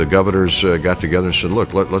The governors got together and said,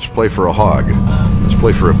 look, let's play for a hog. Let's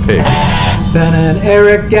play for a pig. Ben and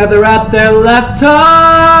Eric gather at their laptops.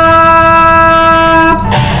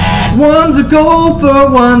 One's a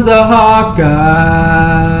gopher, one's a Hawkeye.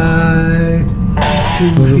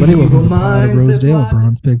 Hello everybody, welcome to the pod of Rosedale,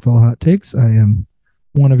 Bronze Pig Full of Hot Takes. I am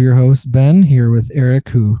one of your hosts, Ben, here with Eric,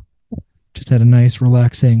 who just had a nice,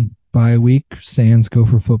 relaxing bye week, sans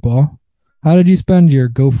Gopher football. How did you spend your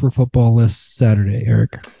Gopher football list Saturday,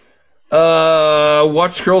 Eric?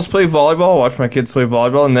 Watched girls play volleyball, watched my kids play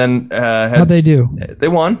volleyball, and then How'd they do? They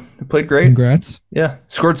won. They played great. Congrats. Yeah,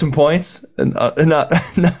 scored some points, and not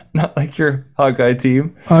like your Hawkeye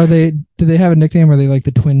team. Do they have a nickname? Are they like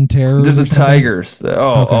the Twin Terrors? They're the Tigers.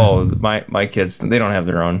 Okay. My kids, they don't have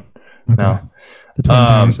their own. Okay. No. The Twin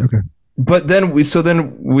Terrors. Okay. But then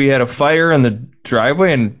we had a fire in the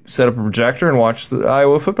driveway and set up a projector and watched the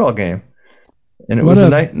Iowa football game. And it was a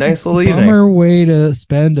nice little evening. Bummer way to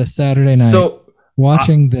spend a Saturday night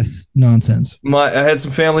watching this nonsense. I had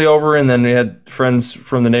some family over, and then we had friends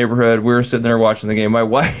from the neighborhood. We were sitting there watching the game. My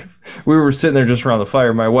wife, we were sitting there just around the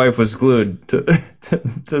fire. My wife was glued to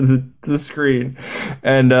the screen,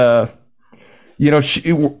 and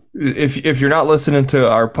if you're not listening to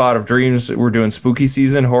our Pot of Dreams, we're doing spooky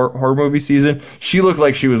season, horror movie season. She looked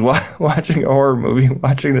like she was watching a horror movie,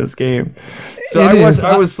 watching this game. So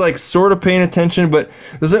I was like sort of paying attention, but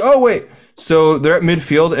it was like, oh wait, so they're at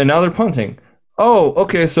midfield and now they're punting. Oh,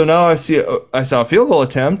 okay, so now I saw a field goal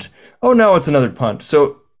attempt. Oh, now it's another punt.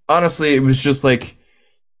 So honestly, it was just like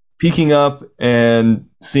peeking up and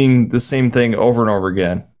seeing the same thing over and over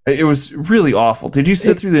again. It was really awful. Did you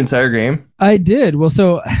sit through the entire game? I did. Well,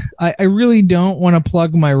 so I really don't want to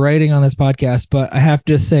plug my writing on this podcast, but I have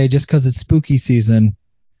to say, just because it's spooky season,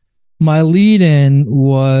 my lead-in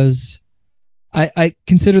was I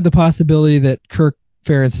considered the possibility that Kirk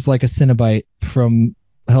Ferentz is like a Cenobite from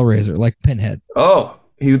Hellraiser, like Pinhead. Oh,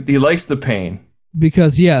 he likes the pain.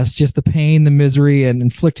 Because, yes, just the pain, the misery, and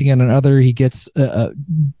inflicting it on other, he gets a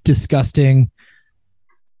disgusting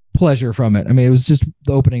pleasure from it. I mean, it was just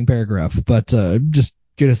the opening paragraph, but just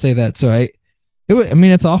gonna say that. So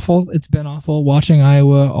it's awful. It's been awful watching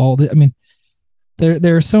Iowa.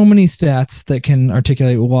 There are so many stats that can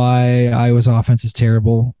articulate why Iowa's offense is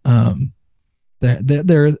terrible.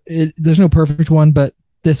 There's no perfect one, but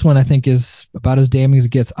this one I think is about as damning as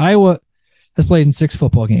it gets. Iowa has played in 6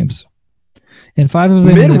 football games, and 5 of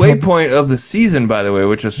them midway point of the season, by the way,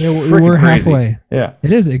 which is freaking crazy. Halfway. Yeah,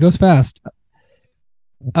 it is. It goes fast.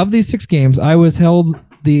 Of these 6 games, Iowa's held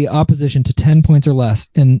the opposition to 10 points or less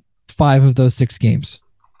in 5 of those 6 games.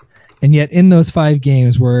 And yet in those 5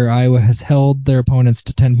 games where Iowa has held their opponents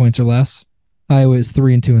to 10 points or less, Iowa is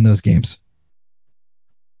 3-2 in those games.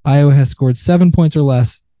 Iowa has scored 7 points or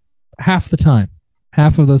less half the time,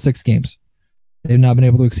 half of those 6 games. They've not been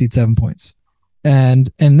able to exceed 7 points.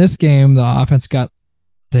 And in this game, the offense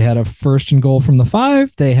they had a first and goal from the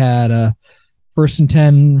 5. They had a 1st and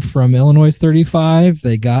 10 from Illinois 35.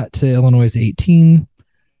 They got to Illinois 18,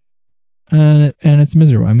 and it's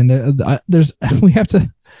miserable. I mean, we have to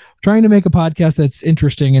trying to make a podcast that's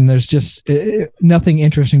interesting, and there's just nothing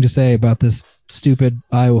interesting to say about this stupid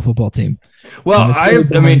Iowa football team. Well,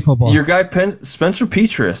 your guy Spencer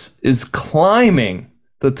Petras is climbing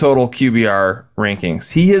the total QBR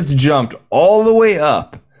rankings. He has jumped all the way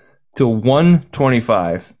up to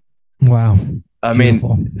 125. Wow. I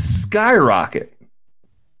mean, skyrocket.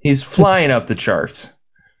 He's flying up the charts.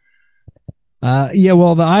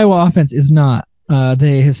 Well, the Iowa offense is not.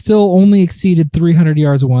 They have still only exceeded 300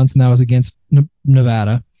 yards once, and that was against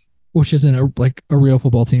Nevada, which isn't a real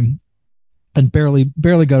football team, and barely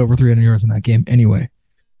got over 300 yards in that game anyway.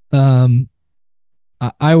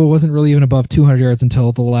 Iowa wasn't really even above 200 yards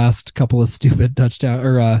until the last couple of stupid touchdown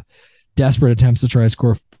or desperate attempts to try to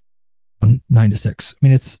score 9-6. I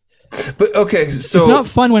mean, But okay, so it's not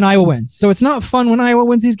fun when Iowa wins. So it's not fun when Iowa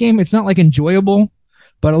wins these games. It's not like enjoyable,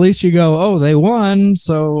 but at least you go, oh, they won,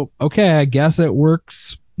 so okay, I guess it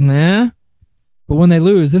works. Nah. But when they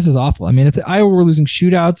lose, this is awful. I mean, if Iowa were losing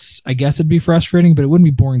shootouts, I guess it'd be frustrating, but it wouldn't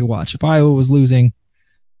be boring to watch. If Iowa was losing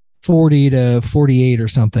 40-48 or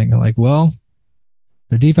something, like, well,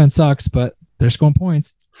 their defense sucks, but they're scoring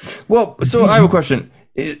points. Well, so I have a question,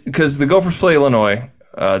 because the Gophers play Illinois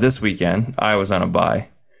this weekend. Iowa's on a bye.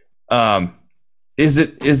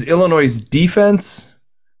 Is Illinois' defense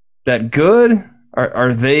that good?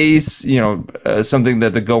 Are they something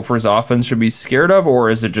that the Gophers' offense should be scared of, or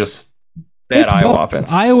is it just bad Iowa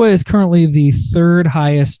offense? Iowa is currently the 3rd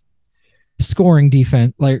highest scoring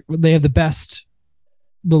defense. Like, they have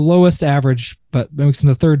the lowest average, but makes them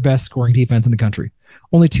the 3rd best scoring defense in the country.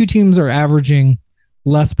 Only 2 teams are averaging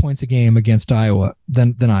less points a game against Iowa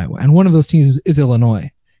than Iowa. And one of those teams is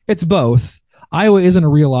Illinois. It's both. Iowa isn't a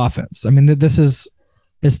real offense. I mean, this is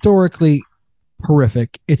historically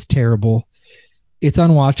horrific. It's terrible. It's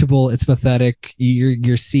unwatchable. It's pathetic. You're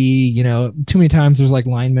too many times there's like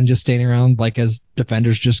linemen just standing around like as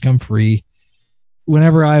defenders just come free.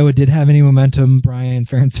 Whenever Iowa did have any momentum, Brian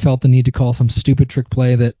Ferentz felt the need to call some stupid trick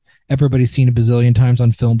play that everybody's seen a bazillion times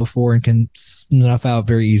on film before and can snuff out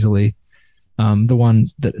very easily. The one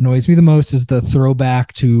that annoys me the most is the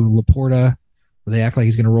throwback to Laporta. Where they act like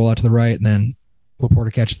he's going to roll out to the right, and then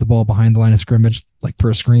Laporta catches the ball behind the line of scrimmage, like for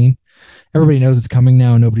a screen. Everybody knows it's coming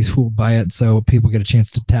now, and nobody's fooled by it, so people get a chance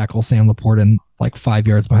to tackle Sam Laporta in like 5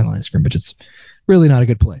 yards behind the line of scrimmage. It's really not a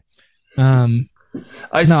good play. I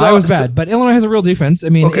was bad, but Illinois has a real defense. I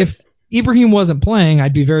mean, if Ibrahim wasn't playing,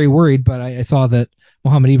 I'd be very worried, but I saw that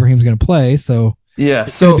Mohamed Ibrahim's going to play, so yeah,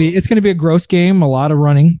 it's going to be a gross game, a lot of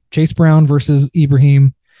running. Chase Brown versus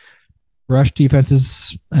Ibrahim. Rush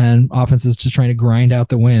defenses and offenses just trying to grind out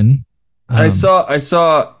the win. I saw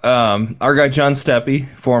our guy John Steppe,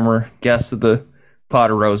 former guest of the Pod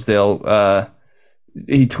of Rosedale.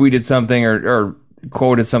 He tweeted something or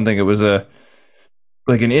quoted something. It was an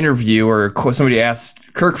interview or somebody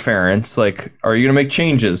asked Kirk Ferentz, like, "Are you going to make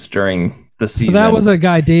changes during the season?" So that was a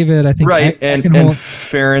guy, David, I think. Right, and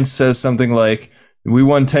Ferentz says something like, "We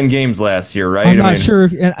won 10 games last year, right?" I'm not sure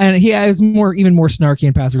if, and he is even more snarky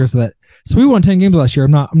and passive aggressive that. So we won 10 games last year.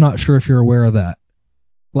 I'm not sure if you're aware of that.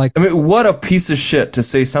 Like, I mean, what a piece of shit to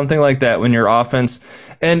say something like that when your offense,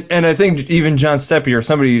 and I think even John Steppe or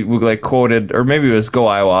somebody like quoted, or maybe it was Go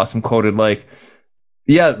Iowa Awesome quoted like,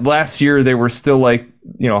 yeah, last year they were still like,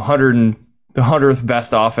 100th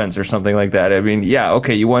best offense or something like that. I mean, yeah,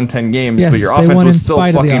 okay, you won 10 games, yes, but your offense was still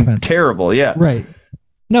fucking terrible. Yeah, right.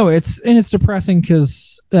 No, it's depressing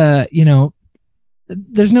because there's no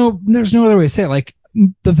other way to say it. Like,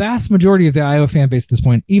 the vast majority of the Iowa fan base at this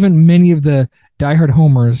point, even many of the diehard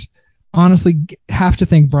homers, honestly have to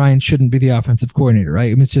think Brian shouldn't be the offensive coordinator, right?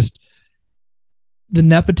 I mean, it's just the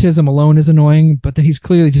nepotism alone is annoying, but that he's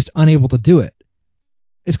clearly just unable to do it.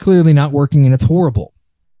 It's clearly not working, and it's horrible.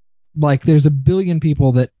 Like, there's a billion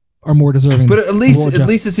people that are more deserving. But at least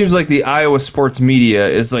it seems like the Iowa sports media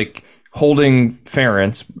is like holding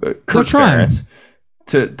Ferentz, Kirk Ferentz,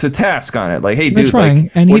 to task on it. Like, hey, dude,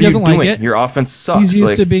 like, and what he are doesn't you doing? like it. Your offense sucks. He's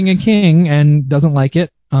used to being a king and doesn't like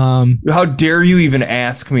it. How dare you even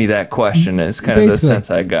ask me that question is kind of the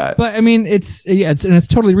sense I got. But I mean, it's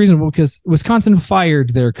totally reasonable because Wisconsin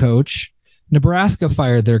fired their coach. Nebraska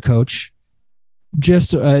fired their coach.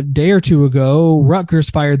 Just a day or two ago, Rutgers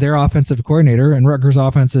fired their offensive coordinator, and Rutgers'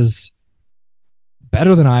 offense is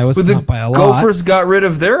better than Iowa's, but not by a lot. Gophers got rid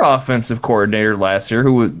of their offensive coordinator last year,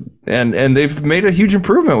 and they've made a huge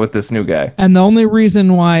improvement with this new guy. And the only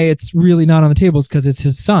reason why it's really not on the table is because it's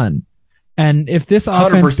his son. And if this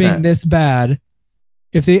offense 100%. Being this bad,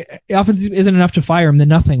 if the offense isn't enough to fire him, then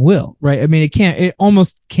nothing will, right? I mean, it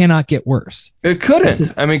almost cannot get worse. It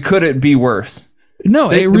couldn't. I mean, could it be worse?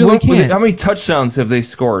 No, it really can't. How many touchdowns have they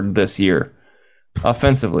scored this year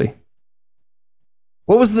offensively?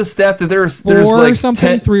 What was the stat that there's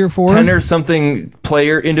like 3 or 4 10 or something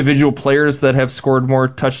individual players that have scored more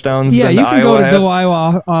touchdowns than Iowa has?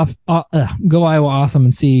 Yeah, you can go Iowa Awesome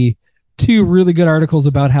and see 2 really good articles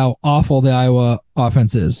about how awful the Iowa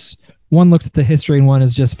offense is. One looks at the history and one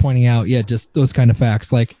is just pointing out, just those kind of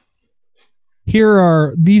facts. Like,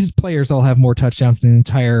 these players all have more touchdowns than the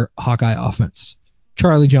entire Hawkeye offense.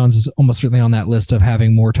 Charlie Jones is almost certainly on that list of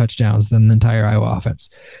having more touchdowns than the entire Iowa offense.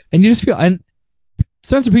 And you just feel, and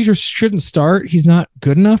Spencer Petras shouldn't start. He's not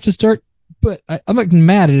good enough to start, but I'm not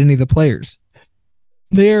mad at any of the players.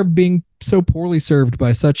 They're being so poorly served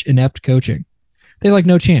by such inept coaching. They have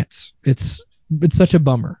no chance. It's such a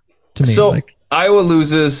bummer to me. So Iowa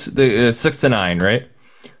loses the 6-9, right?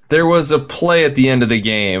 There was a play at the end of the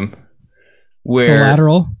game where the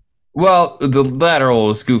lateral. Well, the lateral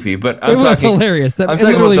was goofy, but it was hilarious. I'm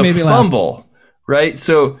talking about the fumble, right?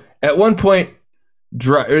 So at one point,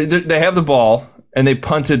 they have the ball and they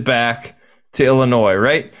punt it back to Illinois,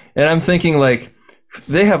 right? And I'm thinking, like,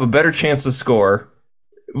 they have a better chance to score,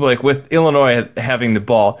 like, with Illinois having the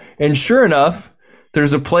ball. And sure enough,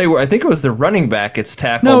 there's a play where I think it was the running back gets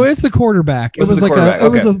tackled. No, it's the quarterback. It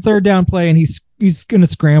was a third down play, and he's going to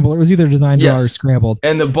scramble. It was either designed draw or scrambled.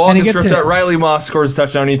 And the ball gets ripped out. Riley Moss scores a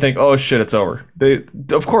touchdown, and you think, oh, shit, it's over.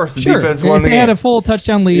 Of course, the defense won the game. If they had a full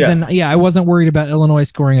touchdown lead, then, I wasn't worried about Illinois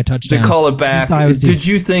scoring a touchdown. They call it back. Did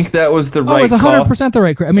you think that was the right call? It was 100% the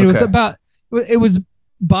right call. I mean, it was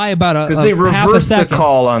by about a because they reversed the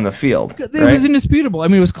call on the field. It was indisputable. I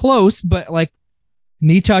mean, it was close, but, like,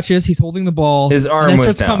 Knee touches. He's holding the ball. His arm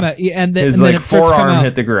was down. His forearm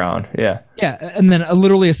hit the ground. Yeah. Yeah, and then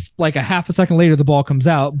literally like a half a second later, the ball comes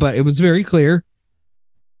out. But it was very clear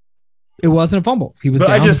it wasn't a fumble. He was. But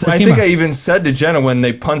down I think I even said to Jenna when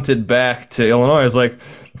they punted back to Illinois, I was like,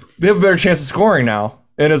 they have a better chance of scoring now.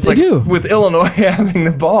 And it's with Illinois having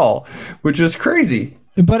the ball, which is crazy.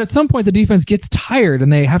 But at some point, the defense gets tired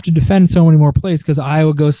and they have to defend so many more plays because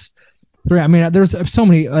Iowa goes through. I mean, there's so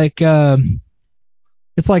many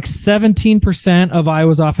it's like 17% of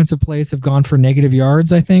Iowa's offensive plays have gone for negative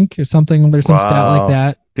yards, I think, or something. There's some stat like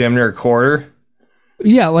that. Damn near a quarter.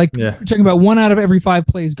 Yeah, we're talking about 1 out of every 5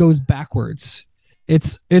 plays goes backwards.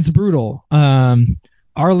 It's brutal.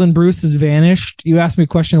 Arlen Bruce has vanished. You asked me a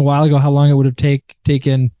question a while ago how long it would have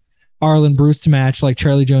taken Arlen Bruce to match like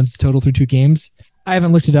Charlie Jones' total through 2 games. I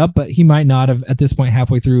haven't looked it up, but he might not have at this point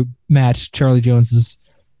halfway through matched Charlie Jones's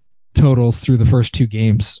totals through the first 2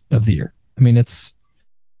 games of the year. I mean, it's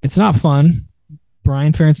not fun.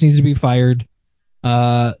 Brian Ferentz needs to be fired.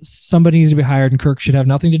 Somebody needs to be hired, and Kirk should have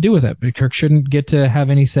nothing to do with it. But Kirk shouldn't get to have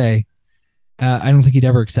any say. I don't think he'd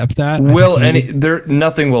ever accept that.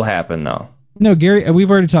 Nothing will happen though. No, Gary.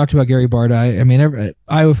 We've already talked about Gary Barta. I mean,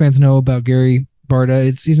 Iowa fans know about Gary Barta.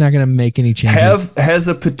 He's not going to make any changes. Has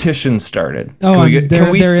a petition started? Oh,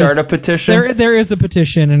 can we start a petition? There is a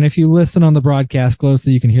petition, and if you listen on the broadcast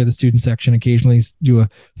closely, you can hear the student section occasionally do a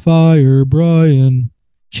 "Fire Brian"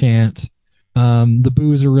 chant. The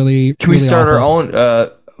boos are really. Can we really start awful. our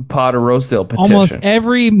own Pod of Rosedale petition? Almost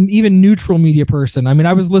every, even neutral media person. I mean,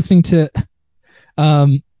 I was listening to,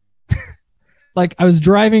 like I was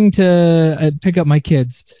driving to pick up my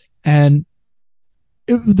kids, and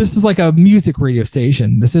this is like a music radio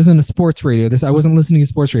station. This isn't a sports radio. I wasn't listening to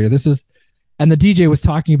sports radio. And the DJ was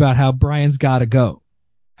talking about how Brian's got to go.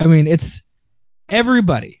 I mean, it's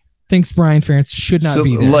everybody thinks Brian Ferentz should not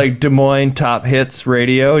be there. Like Des Moines Top Hits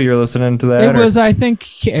Radio, you're listening to that? It was, I think,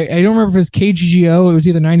 I don't remember if it was KGGO. It was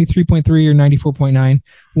either 93.3 or 94.9.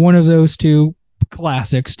 One of those two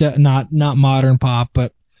classics, not modern pop,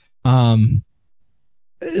 but it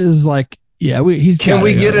was like, yeah, Can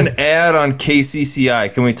we get an ad on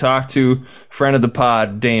KCCI? Can we talk to friend of the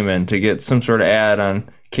pod, Damon, to get some sort of ad on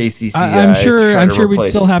KCCI? I'm sure we'd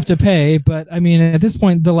still have to pay, but I mean, at this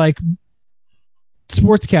point, the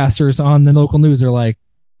sportscasters on the local news are like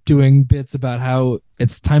doing bits about how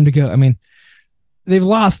it's time to go. I mean, they've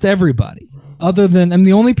lost everybody other than,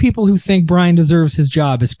 the only people who think Brian deserves his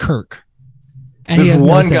job is Kirk. And there's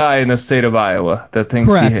one guy in the state of Iowa that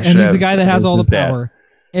thinks correct, and he's the guy that has all the power.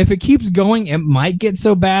 If it keeps going, it might get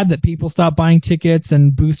so bad that people stop buying tickets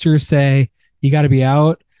and boosters say you got to be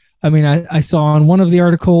out. I mean, I saw on one of the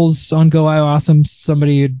articles on Go Iowa Awesome,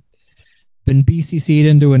 somebody had been BCC'd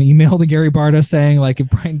into an email to Gary Barta saying, like, if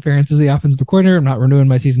Brian Ferentz is the offensive coordinator, I'm not renewing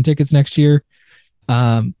my season tickets next year.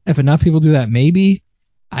 If enough people do that, maybe.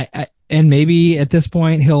 And maybe at this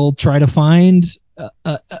point he'll try to find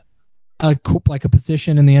a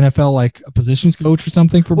position in the NFL, like a positions coach or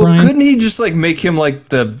something for Brian. Couldn't he just make him like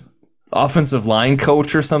the offensive line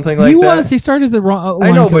coach or something like that? He started as the line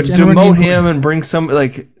I know, coach, but demote him and bring some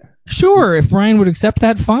Sure, if Brian would accept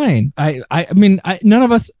that, fine.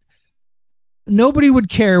 Nobody would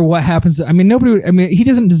care what happens. I mean, he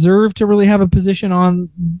doesn't deserve to really have a position on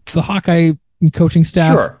the Hawkeye coaching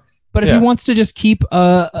staff. Sure. But if he wants to just get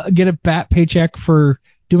a bat paycheck for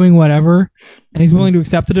doing whatever, and he's willing to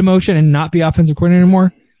accept the demotion and not be offensive coordinator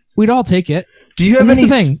anymore, we'd all take it. Do you have any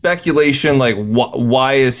speculation,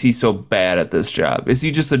 why is he so bad at this job? Is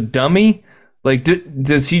he just a dummy?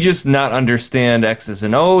 Does he just not understand X's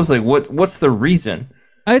and O's? What's the reason?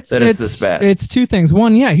 It's this bad? It's two things.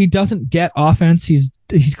 One, he doesn't get offense. He's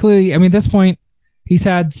clearly, at this point, he's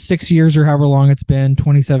had 6 years or however long it's been,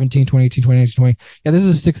 2017, 2018, 2019, 20. Yeah, this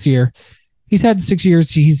is his 6th year. He's had 6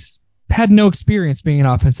 years. He's had no experience being an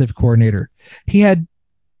offensive coordinator. He had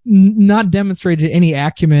not demonstrated any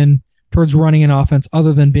acumen towards running an offense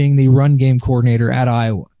other than being the run game coordinator at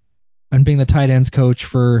Iowa and being the tight ends coach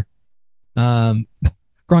for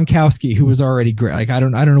Gronkowski, who was already great. I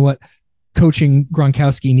don't know what coaching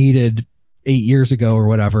Gronkowski needed 8 years ago or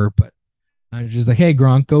whatever, but I was just like, hey,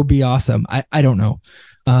 Gronk, go be awesome. I don't know.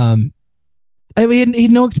 He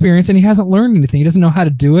had no experience and he hasn't learned anything. He doesn't know how to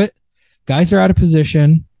do it. Guys are out of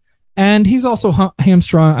position. And he's also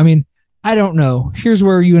hamstrung. I don't know. Here's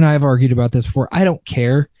where you and I have argued about this before. I don't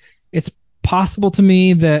care. It's possible to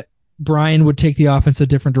me that Brian would take the offense a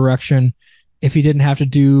different direction if he didn't have to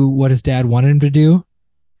do what his dad wanted him to do.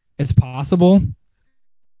 It's possible.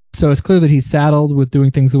 So it's clear that he's saddled with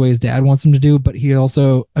doing things the way his dad wants him to do, but he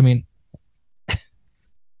also,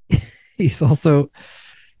 he's also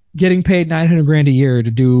getting paid $900,000 a year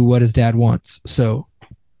to do what his dad wants. So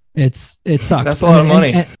It sucks. That's a lot of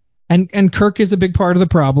money. And Kirk is a big part of the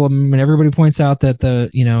problem, and everybody points out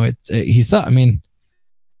that he sucks. I mean,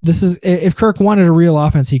 this is, if Kirk wanted a real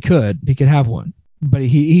offense, he could have one, but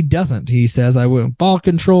he doesn't. He says, I want ball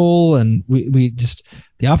control, and we just,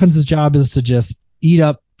 the offense's job is to just eat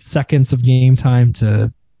up seconds of game time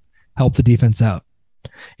to help the defense out.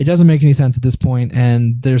 It doesn't make any sense at this point,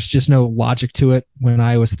 and there's just no logic to it. When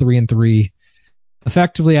Iowa's 3-3,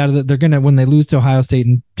 effectively out of the, they're gonna, when they lose to Ohio State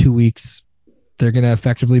in 2 weeks, they're gonna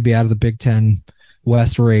effectively be out of the Big Ten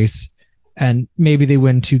West race. And maybe they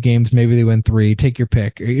win 2 games, maybe they win 3. Take your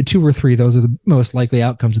pick. 2 or 3, those are the most likely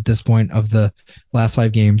outcomes at this point of the last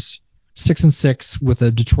 5 games. 6-6 with a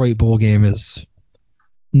Detroit bowl game is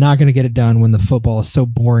not going to get it done when the football is so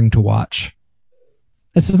boring to watch.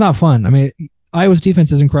 This is not fun. I mean, Iowa's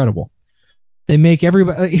defense is incredible. They make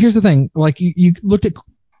everybody. Here's the thing: like you looked at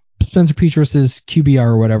Spencer Petrus's QBR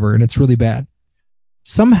or whatever, and it's really bad.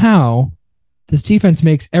 Somehow, this defense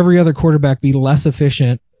makes every other quarterback be less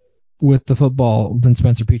efficient with the football than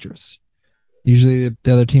Spencer Petras. Usually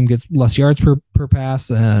the other team gets less yards per pass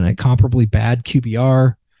and a comparably bad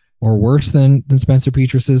QBR or worse than Spencer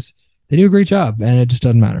Petras's. They do a great job, and it just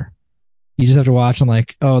doesn't matter. You just have to watch and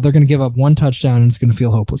like, oh, they're going to give up 1 touchdown and it's going to feel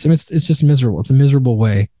hopeless. I mean, it's just miserable. It's a miserable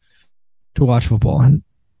way to watch football. And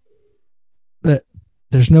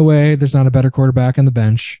there's no way there's not a better quarterback on the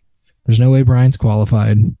bench. There's no way Brian's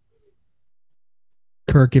qualified.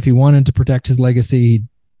 Kirk, if he wanted to protect his legacy, he'd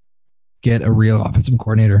get a real offensive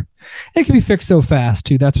coordinator. And it can be fixed so fast,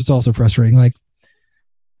 too. That's what's also frustrating. Like,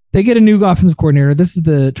 they get a new offensive coordinator. This is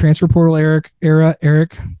the transfer portal era,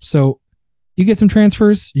 Eric. So you get some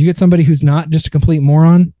transfers. You get somebody who's not just a complete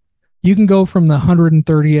moron. You can go from the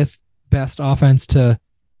 130th best offense to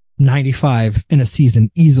 95 in a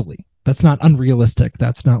season easily. That's not unrealistic.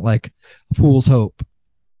 That's not like a fool's hope.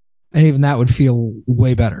 And even that would feel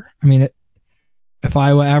way better. I mean, if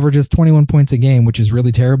Iowa averages 21 points a game, which is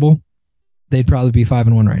really terrible, they'd probably be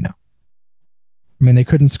 5-1 right now. I mean, they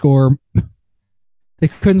couldn't score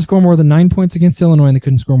more than 9 points against Illinois, and they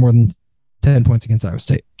couldn't score more than 10 points against Iowa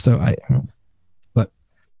State. So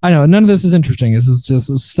I know none of this is interesting. This is just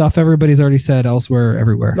stuff everybody's already said elsewhere,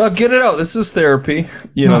 everywhere. No, get it out. This is therapy.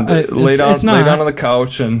 Lay down on the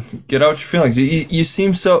couch and get out your feelings. You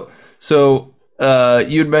seem so.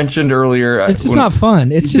 You had mentioned earlier. It's just not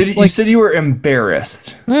fun. It's just you said you were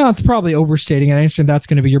embarrassed. Well, it's probably overstating it. I understand that's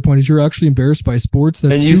going to be your point. Is you're actually embarrassed by sports?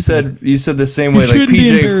 That's stupid. You said the same way, like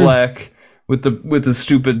PJ Fleck with the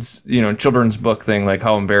stupid children's book thing, like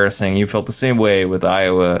how embarrassing. You felt the same way with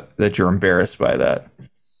Iowa, that you're embarrassed by that.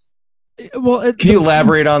 Well, can you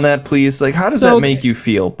elaborate on that, please? Like, how does that make you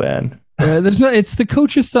feel, Ben? It's the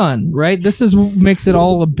coach's son, right? This makes it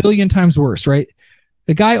all a billion times worse, right?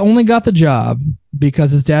 The guy only got the job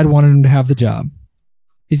because his dad wanted him to have the job.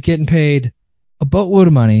 He's getting paid a boatload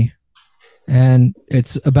of money, and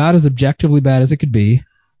it's about as objectively bad as it could be.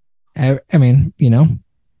 I mean,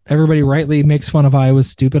 everybody rightly makes fun of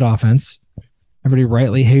Iowa's stupid offense. Everybody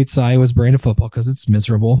rightly hates Iowa's brand of football because it's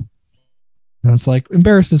miserable. And it's like,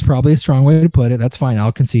 embarrassed is probably a strong way to put it. That's fine.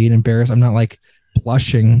 I'll concede. Embarrassed. I'm not like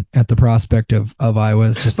blushing at the prospect of Iowa.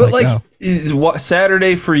 It's just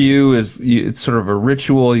Saturday for you it's sort of a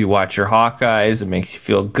ritual. You watch your Hawkeyes. It makes you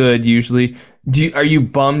feel good usually. Are you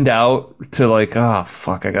bummed out to like, oh,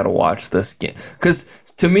 fuck, I got to watch this game? Because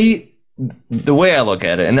to me, the way I look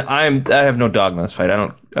at it, and I have no dog in this fight.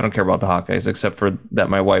 I don't care about the Hawkeyes except for that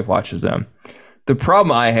my wife watches them. The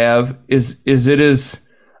problem I have is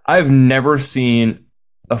I've never seen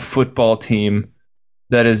a football team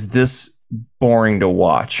that is this boring to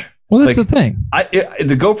watch. Well, that's the thing.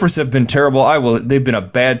 The Gophers have been terrible. They've been a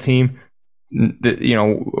bad team,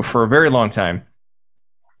 for a very long time.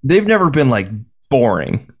 They've never been like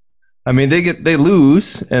boring. I mean, they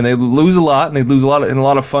lose, and they lose a lot, and they lose in a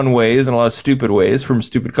lot of fun ways and a lot of stupid ways from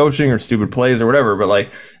stupid coaching or stupid plays or whatever. But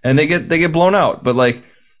and they get blown out. But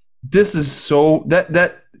this is so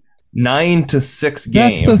that 9-6 game.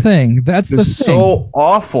 That's the thing. That's the thing. So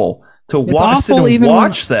awful to watch.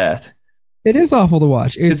 Watch that. It is awful to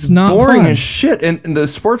watch. It's not boring fun. as shit. And the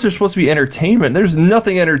sports are supposed to be entertainment. There's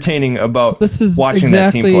nothing entertaining about watching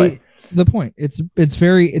that team play. The point.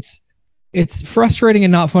 It's frustrating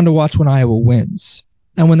and not fun to watch when Iowa wins,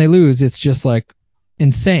 and when they lose, it's just like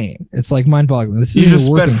insane. It's like mind-boggling. You just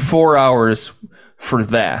spent 4 hours for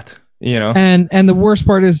that, And the worst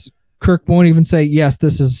part is Kirk won't even say, yes,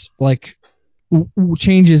 this is like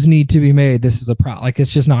changes need to be made. This is a problem. Like,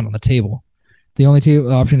 it's just not on the table. The only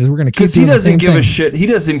option is we're going to keep doing the same thing. Because he doesn't give a shit. He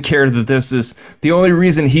doesn't care that this is the only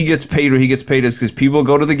reason he gets paid what he gets paid is because people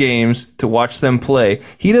go to the games to watch them play.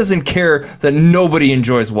 He doesn't care that nobody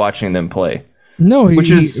enjoys watching them play. No, which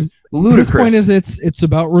is ludicrous. His point is it's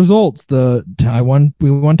about results.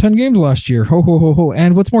 We won 10 games last year. Ho ho ho ho.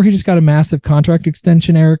 And what's more, he just got a massive contract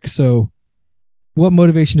extension, Eric. So what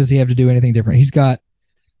motivation does he have to do anything different? He's got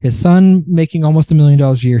his son making almost $1 million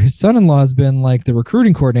a year. His son-in-law has been like the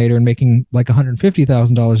recruiting coordinator and making like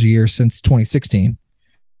 $150,000 a year since 2016.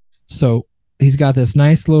 So he's got this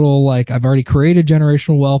nice little, like, I've already created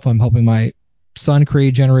generational wealth. I'm helping my son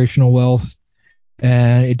create generational wealth,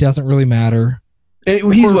 and it doesn't really matter.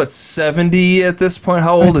 He's what, 70 at this point?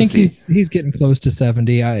 How old is he? He's getting close to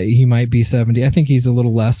 70. He might be 70. I think he's a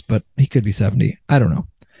little less, but he could be 70. I don't know.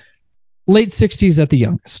 Late 60s at the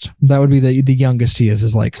youngest. That would be the youngest he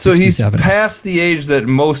is like 67. So he's past the age that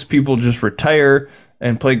most people just retire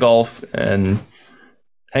and play golf and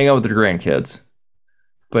hang out with their grandkids.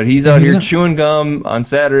 But he's out here chewing gum on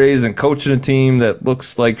Saturdays and coaching a team that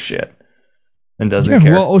looks like shit and doesn't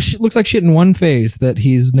care. Well, looks like shit in one phase that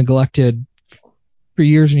he's neglected for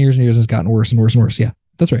years and years and years, and has gotten worse and worse and worse. Yeah,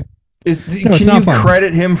 that's right. Can you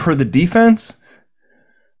credit him for the defense?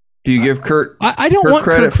 Do you give Kurt? I don't want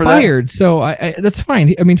Kurt fired, so I that's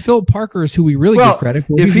fine. I mean, Phil Parker is who we really give credit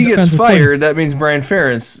for. If he gets fired, that means Brian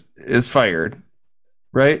Ferentz is fired,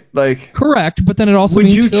 right? Like, correct, but then it also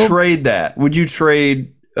means would you trade that? Would you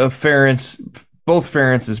trade both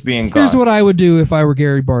Ferentz as being gone? Here's what I would do if I were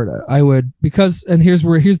Gary Barta. I would, and here's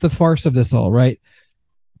the farce of this all, right?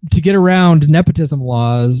 To get around nepotism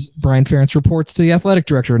laws, Brian Ferentz reports to the athletic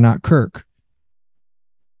director, not Kirk.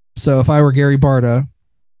 So if I were Gary Barta,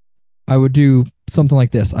 I would do something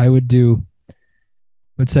like this. I would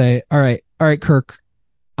say, all right, Kirk,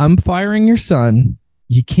 I'm firing your son.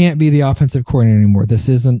 You can't be the offensive coordinator anymore. This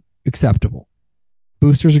isn't acceptable.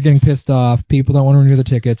 Boosters are getting pissed off. People don't want to renew the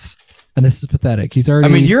tickets, and this is pathetic. He's already. I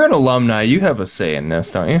mean, you're an alumni. You have a say in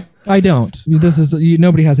this, don't you? I don't.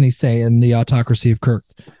 Nobody has any say in the autocracy of Kirk.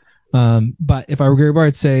 But if I were Gary Barta,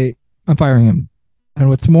 I'd say I'm firing him. And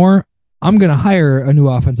what's more, I'm going to hire a new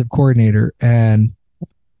offensive coordinator, and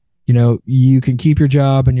you can keep your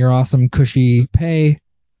job and your awesome cushy pay,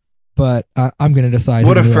 but I'm going to decide.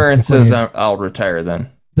 What if Ferentz says I'll retire then?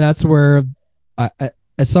 That's where at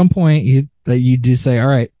some point you do say, all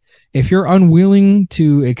right, if you're unwilling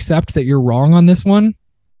to accept that you're wrong on this one,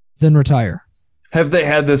 then retire. Have they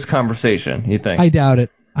had this conversation, you think? I doubt it.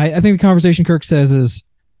 I think the conversation Kirk says is,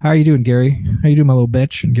 how are you doing, Gary? How you doing, my little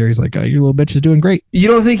bitch? And Gary's like, your little bitch is doing great. You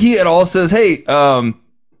don't think he at all says, hey,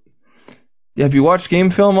 have you watched game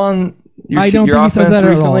film on your offense recently? I don't think he says that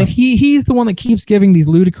at all. He's the one that keeps giving these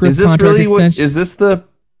ludicrous contract extensions. Is this the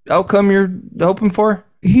outcome you're hoping for?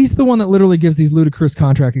 He's the one that literally gives these ludicrous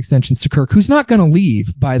contract extensions to Kirk, who's not going to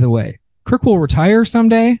leave, by the way. Kirk will retire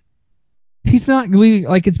someday. He's not leaving.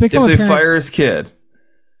 Like, it's become if they fire his kid.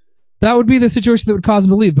 That would be the situation that would cause him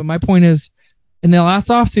to leave. But my point is, in the last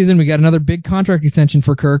offseason, we got another big contract extension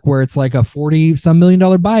for Kirk where it's like a $40-some million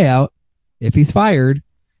buyout if he's fired.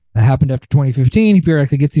 That happened after 2015. He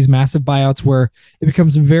periodically gets these massive buyouts where it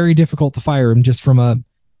becomes very difficult to fire him just from a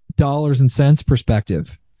dollars and cents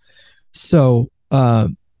perspective. So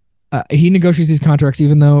he negotiates these contracts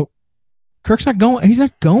even though Kirk's not going. He's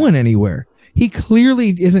not going anywhere. He clearly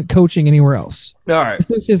isn't coaching anywhere else. All right.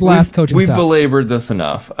 This is his last coaching stop. We've belabored this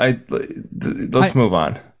enough. Let's move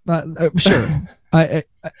on. Sure.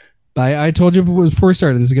 I told you before we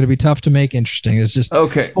started, this is going to be tough to make interesting. There's just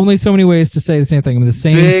only so many ways to say the same thing. I mean, the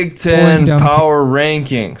same Big Ten power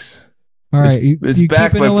rankings. All right, it's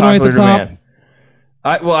backed by popular demand.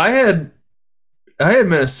 I had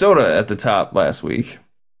Minnesota at the top last week.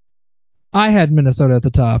 I had Minnesota at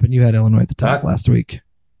the top, and you had Illinois at the top last week.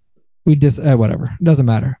 We whatever. It doesn't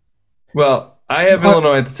matter. Well, I have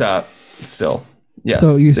Illinois at the top still. Yes.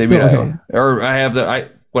 So you still okay? Or I have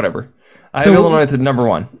whatever. I have Illinois at the number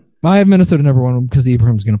one. I have Minnesota number one because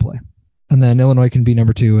Ibrahim's going to play. And then Illinois can be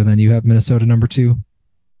number two, and then you have Minnesota number two.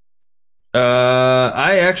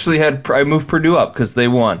 I moved Purdue up because they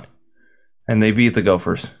won. And they beat the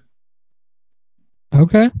Gophers.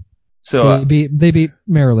 Okay. So they beat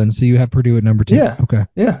Maryland, so you have Purdue at number two. Yeah. Okay.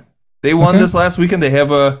 Yeah. They won this last weekend. They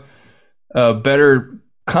have a better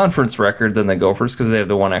conference record than the Gophers because they have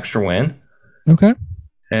the one extra win. Okay.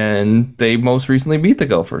 And they most recently beat the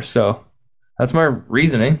Gophers, so that's my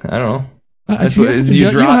reasoning. I don't know.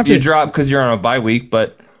 You drop because you're on a bye week,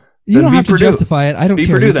 but you don't have to justify it. I don't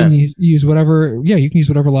care. Purdue, you can use whatever. Yeah, you can use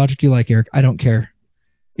whatever logic you like, Eric. I don't care.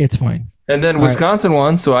 It's fine. And then Wisconsin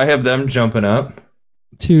won, so I have them jumping up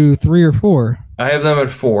to 3 or 4. I have them at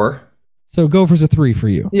 4. So Gophers a 3 for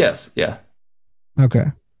you. Yes. Yeah. Okay.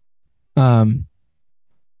 I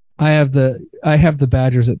have the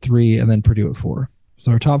Badgers at 3 and then Purdue at 4.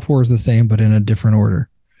 So our top 4 is the same, but in a different order.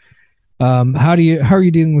 How are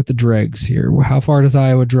you dealing with the dregs here? How far does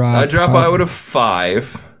Iowa drop? I drop Iowa to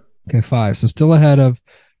 5. Okay, 5. So still ahead of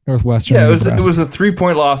Northwestern. Yeah, it was a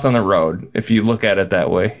 3-point loss on the road, if you look at it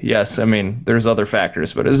that way. Yes, I mean, there's other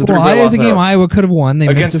factors, but it was a 3-point loss. It was a game Iowa could have won. They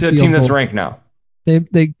against missed a team that's ranked now. They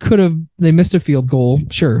missed a field goal.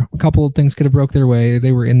 Sure, a couple of things could have broke their way.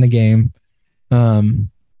 They were in the game.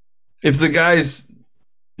 If the guy's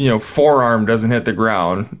forearm doesn't hit the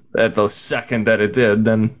ground at the second that it did,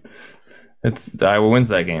 then Iowa wins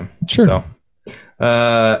that game. Sure. So,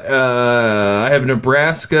 I have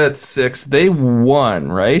Nebraska at 6. They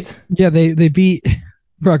won, right? Yeah, they beat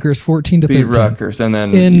Rutgers 14-13. Beat Rutgers, and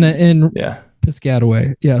then in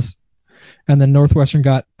Piscataway, yes. And then Northwestern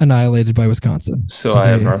got annihilated by Wisconsin. So I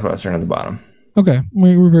have Northwestern at the bottom. Okay,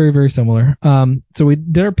 we were very, very similar. So we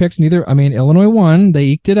did our picks. Illinois won. They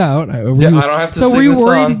eked it out. I don't have to sing the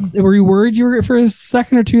song. Were you worried for a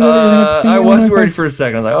second or two that you were going to have to sing I was worried for a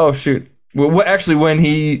second. I was like, oh, shoot. Well, actually,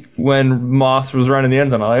 when Moss was running the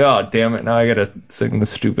end zone, I'm like, oh, damn it. Now I got to sing the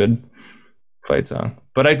stupid fight song.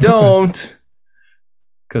 But I don't,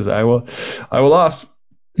 because I will lost.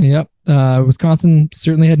 Yep. Wisconsin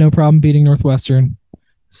certainly had no problem beating Northwestern.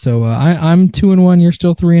 So I'm 2-1. You're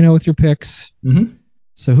still 3-0 with your picks. Mm-hmm.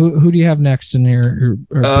 So who do you have next in your?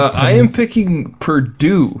 I am picking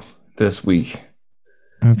Purdue this week.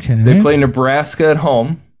 Okay. They play Nebraska at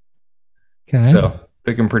home. Okay. So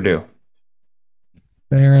picking Purdue.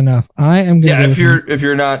 Fair enough. I am going. Yeah. If you're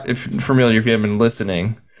familiar, if you haven't been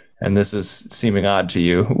listening, and this is seeming odd to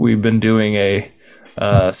you, we've been doing a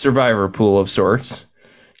survivor pool of sorts,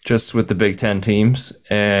 just with the Big Ten teams,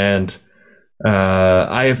 and.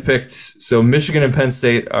 I have picked, so Michigan and Penn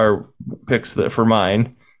State are picks for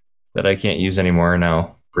mine that I can't use anymore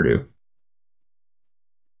now. Purdue.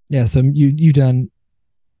 Yeah, so you done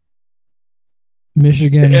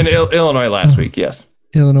Michigan and Illinois last week, yes.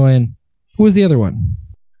 Illinois, and who was the other one?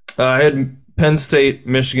 I had Penn State,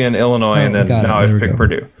 Michigan, Illinois, and then now I've picked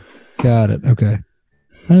Purdue. Got it. Okay.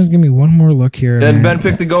 Just give me one more look here. And Ben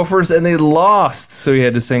picked the Gophers, and they lost, so he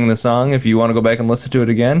had to sing the song. If you want to go back and listen to it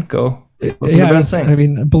again, go listen to Ben sing. I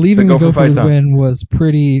mean, believing the Gophers win was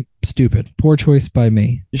pretty stupid. Poor choice by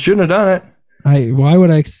me. You shouldn't have done it. Why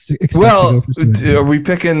would I expect the Gophers to win? Are we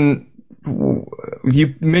picking?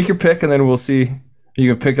 You make your pick, and then we'll see. Are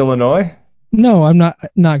you gonna pick Illinois? No, I'm not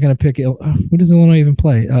going to pick. Who does Illinois even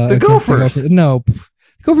play? The Gophers. No, the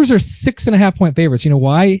Gophers are 6.5-point favorites. You know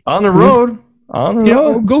why? On the road.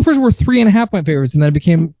 Gophers were 3.5-point favorites, and then it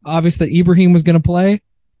became obvious that Ibrahim was going to play.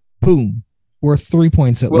 Boom. Worth 3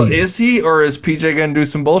 points at least. Well, is he, or is PJ going to do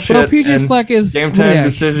some bullshit? Well, PJ Fleck is game time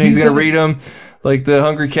decision. He's going to read them like the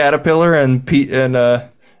Hungry Caterpillar, and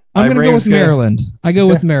I'm going to go with Maryland. I go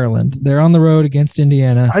with Maryland. They're on the road against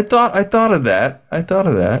Indiana. I thought of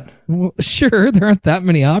that. Well, sure, there aren't that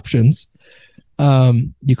many options.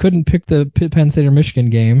 You couldn't pick the Penn State or Michigan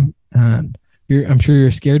game. I'm sure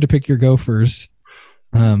you're scared to pick your Gophers.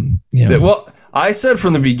 Well, I said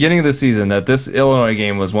from the beginning of the season that this Illinois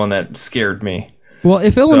game was one that scared me. Well,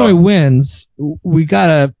 if Illinois wins, we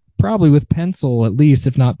gotta probably with pencil at least,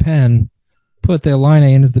 if not pen, put the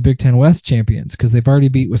Illini in as the Big Ten West champions because they've already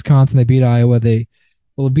beat Wisconsin, they beat Iowa, they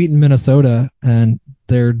will have beaten Minnesota, and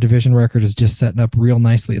their division record is just setting up real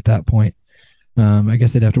nicely at that point. I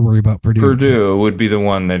guess they'd have to worry about Purdue. Purdue would be the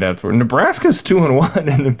one they'd have to worry. Nebraska's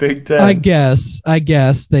 2-1 in the Big Ten. I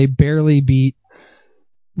guess they barely beat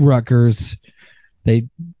Rutgers. They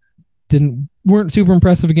weren't super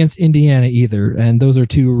impressive against Indiana either, and those are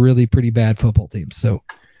two really pretty bad football teams. So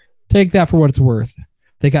take that for what it's worth.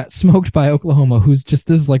 They got smoked by Oklahoma, this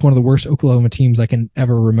is like one of the worst Oklahoma teams I can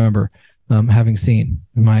ever remember having seen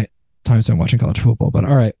in my time spent watching college football. But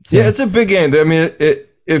all right. So. Yeah, it's a big game. I mean,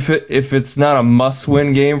 if it's not a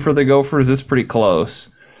must-win game for the Gophers, it's pretty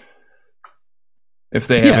close. If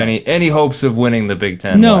they have any hopes of winning the Big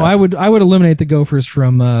Ten No, West. I would eliminate the Gophers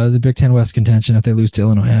from the Big Ten West contention if they lose to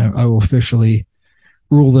Illinois. I will officially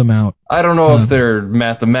rule them out. I don't know if they're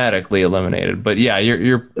mathematically eliminated, but yeah,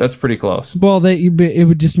 that's pretty close. Well, it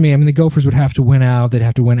would just mean, the Gophers would have to win out. They'd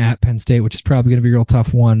have to win at Penn State, which is probably going to be a real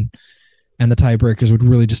tough one. And the tiebreakers would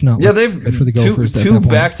really just not look good for the Gophers. Two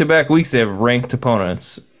back-to-back weeks they have ranked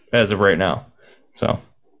opponents as of right now. So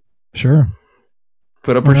sure.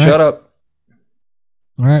 Put up or shut up.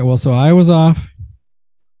 All right, well, so I was off.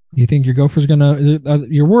 You think your Gophers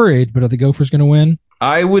you're worried, but are the Gophers going to win?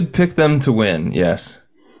 I would pick them to win, yes.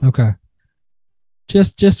 Okay.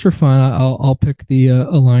 Just for fun, I'll pick the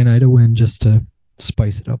Illini to win just to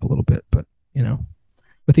spice it up a little bit. But,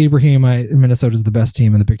 with Ibrahim, Minnesota's the best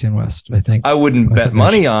team in the Big Ten West, I think. I wouldn't bet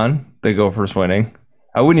money on the Gophers winning.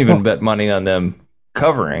 I wouldn't even bet money on them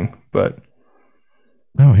covering, but...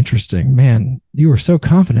 Oh, interesting. Man, you were so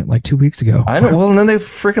confident like 2 weeks ago. I know. Well, and then they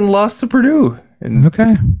freaking lost to Purdue.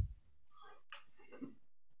 Okay.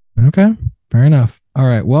 Fair enough. All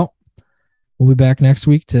right. Well, we'll be back next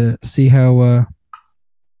week to see how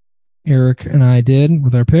Eric and I did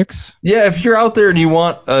with our picks. Yeah, if you're out there and you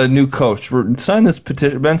want a new coach, sign this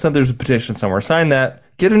petition. Ben said there's a petition somewhere. Sign that.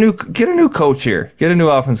 Get a new coach here. Get a new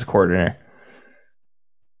offensive coordinator.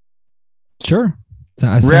 Sure.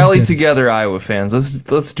 Rally together, Iowa fans.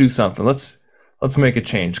 Let's do something. Let's make a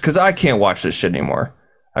change, because I can't watch this shit anymore.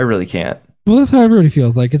 I really can't. Well, that's how everybody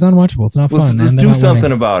feels. Like, it's unwatchable. It's not fun. Let's do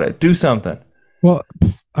something about it. Do something. Well,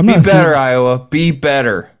 I'm not. Be better, Iowa. Be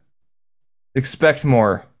better. Expect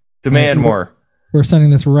more. Demand more. We're sending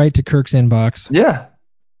this right to Kirk's inbox. Yeah.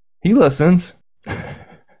 He listens.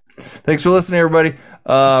 Thanks for listening, everybody.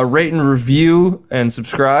 Rate and review and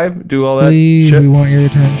subscribe. Do all that Please, shit. we want your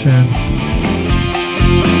attention.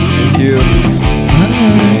 Thank you.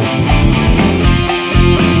 Bye.